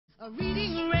A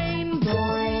reading rainbow.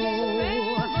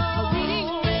 A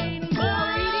reading rainbow.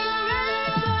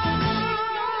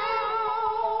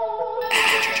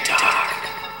 After Dark.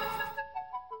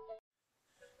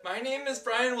 My name is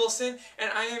Brian Wilson,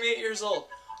 and I am 8 years old.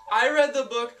 I read the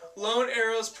book Lone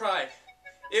Arrow's Pride.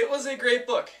 It was a great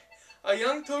book. A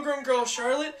young pilgrim girl,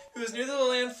 Charlotte, who is new to the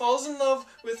land, falls in love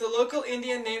with a local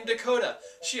Indian named Dakota.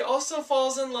 She also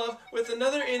falls in love with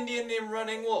another Indian named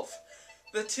Running Wolf.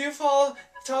 The two fight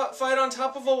on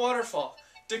top of a waterfall.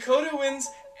 Dakota wins,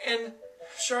 and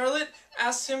Charlotte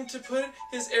asks him to put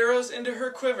his arrows into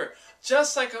her quiver,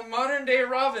 just like a modern-day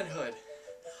Robin Hood.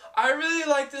 I really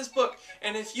like this book,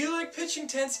 and if you like pitching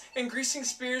tents and greasing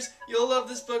spears, you'll love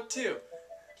this book too.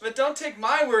 But don't take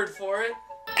my word for it.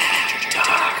 After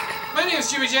Dark. My name is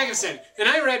Jimmy Jacobson, and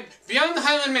I read Beyond the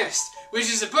Highland Mist,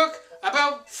 which is a book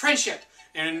about friendship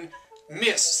and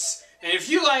mists. And if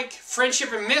you like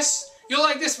friendship and mists, you'll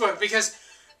like this book because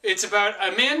it's about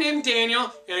a man named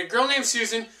Daniel and a girl named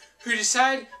Susan who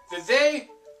decide that they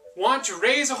want to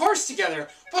raise a horse together,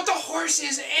 but the horse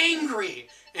is angry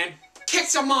and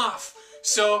kicks them off.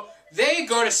 So they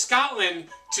go to Scotland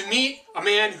to meet a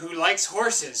man who likes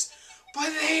horses,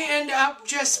 but they end up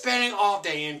just spending all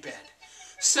day in bed.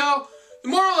 So the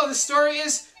moral of the story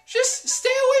is just stay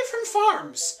away from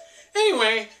farms.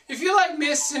 Anyway, if you like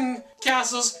mists and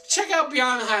castles, check out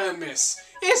Beyond the Highland Mists.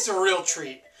 It's a real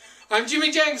treat. I'm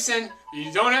Jimmy Jacobson.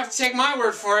 You don't have to take my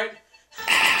word for it.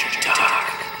 After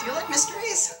Dark. Do you like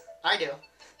mysteries? I do.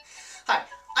 Hi,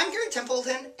 I'm Gary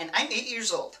Templeton, and I'm 8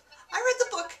 years old. I read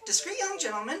the book Discreet Young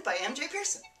Gentleman by M.J.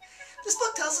 Pearson. This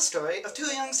book tells the story of two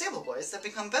young stable boys that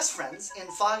become best friends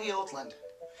in foggy old London.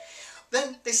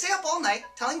 Then they stay up all night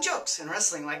telling jokes and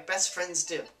wrestling like best friends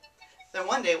do. Then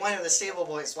one day one of the stable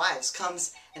boys' wives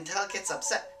comes and gets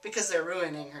upset because they're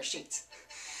ruining her sheets.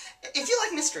 If you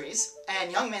like mysteries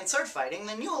and young men sword fighting,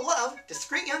 then you will love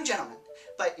Discreet Young Gentleman.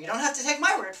 But you don't have to take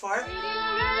my word for it.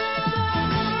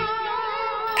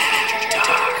 After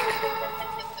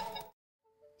Dark.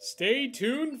 Stay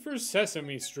tuned for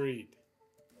Sesame Street.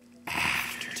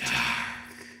 After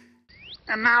Dark.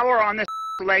 And now we're on this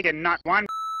leg and not one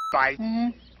bite.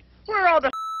 Where are all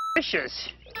the fishes?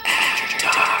 After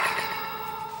Dark.